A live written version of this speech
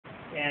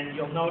And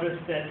you'll notice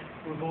that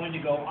we're going to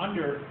go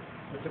under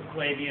the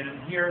subclavian,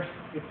 and here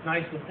it's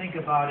nice to think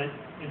about it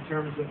in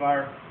terms of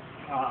our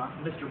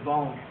Mr.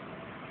 Bone.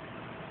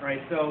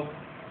 Right, so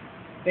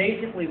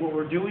basically what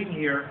we're doing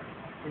here,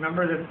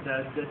 remember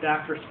the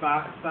Dr.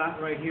 Spock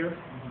spot right here?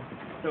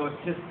 So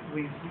it's just,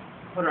 we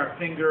put our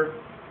finger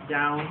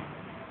down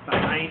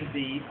behind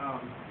the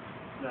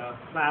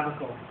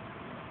clavicle,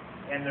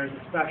 and there's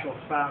a special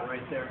spot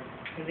right there.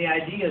 And the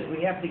idea is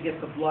we have to get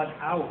the blood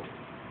out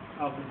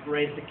of the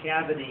thoracic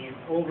cavity and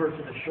over to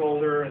the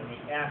shoulder and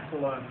the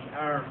axilla and the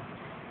arm.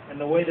 And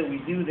the way that we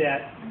do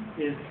that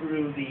is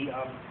through the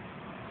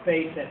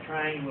space, that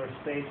triangular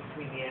space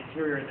between the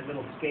anterior and the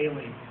middle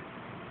scalene.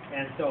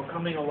 And so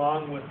coming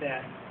along with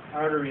that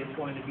artery is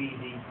going to be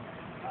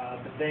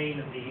the vein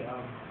of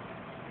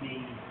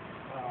the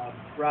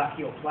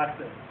brachial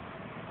plexus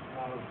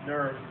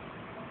nerve.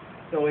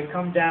 So we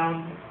come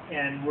down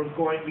and we're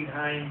going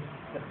behind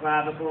the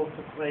clavicle,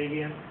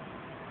 subclavian,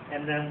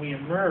 and then we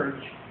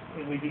emerge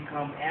and we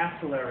become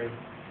axillary.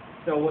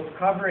 So what's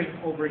covering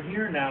over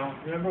here now,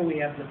 remember we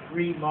have the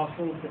three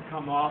muscles that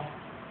come off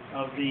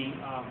of the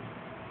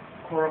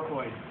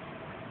coracoid.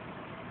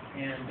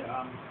 And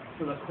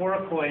so the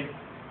coracoid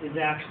is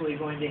actually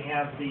going to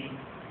have the,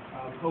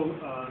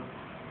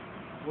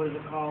 what is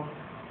it called?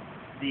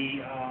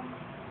 The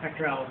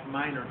pectoralis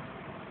minor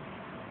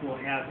will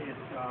have its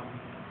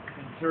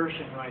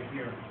insertion right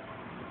here.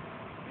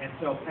 And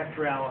so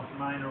pectoralis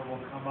minor will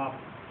come up,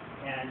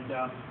 and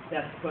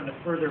that's going to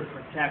further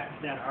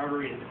protect that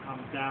artery as it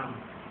comes down.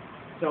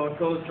 So it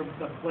goes from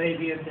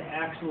subclavian to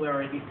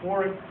axillary.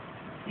 Before it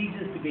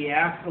ceases to be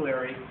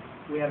axillary,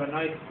 we have a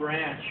nice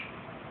branch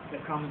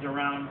that comes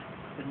around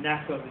the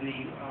neck of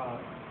the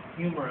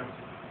humerus,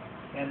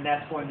 and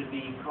that's going to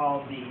be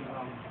called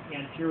the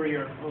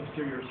anterior and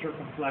posterior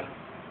circumflex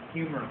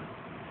humerus.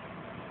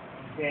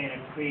 Okay,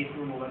 and it creates a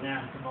little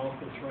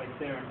anastomosis right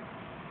there.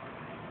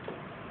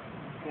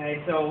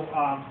 Okay, so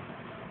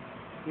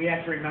we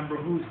have to remember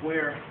who's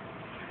where.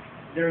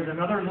 There's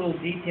another little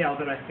detail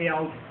that I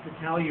failed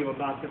to tell you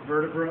about the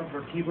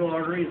vertebral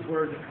artery, is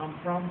where does it come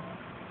from?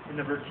 And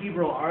the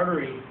vertebral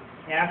artery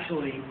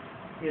actually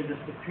is a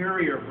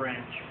superior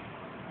branch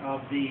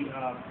of the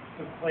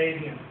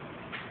subclavian.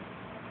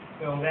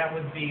 So that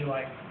would be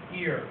like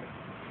here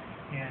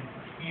and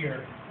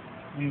here.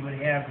 We would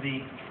have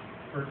the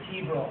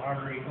vertebral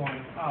artery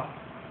going up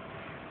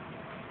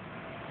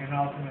and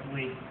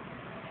ultimately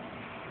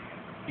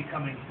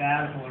becoming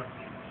clavicular.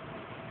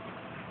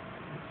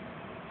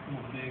 A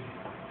little big.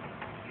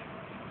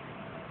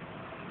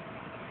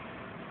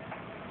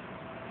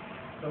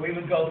 So we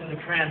would go through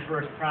the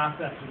transverse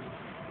processes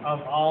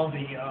of all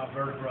the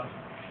vertebrae,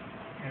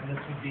 and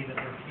this would be the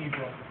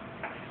vertebral.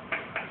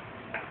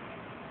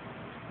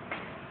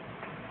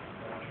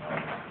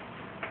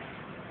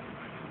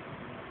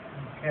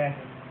 Okay.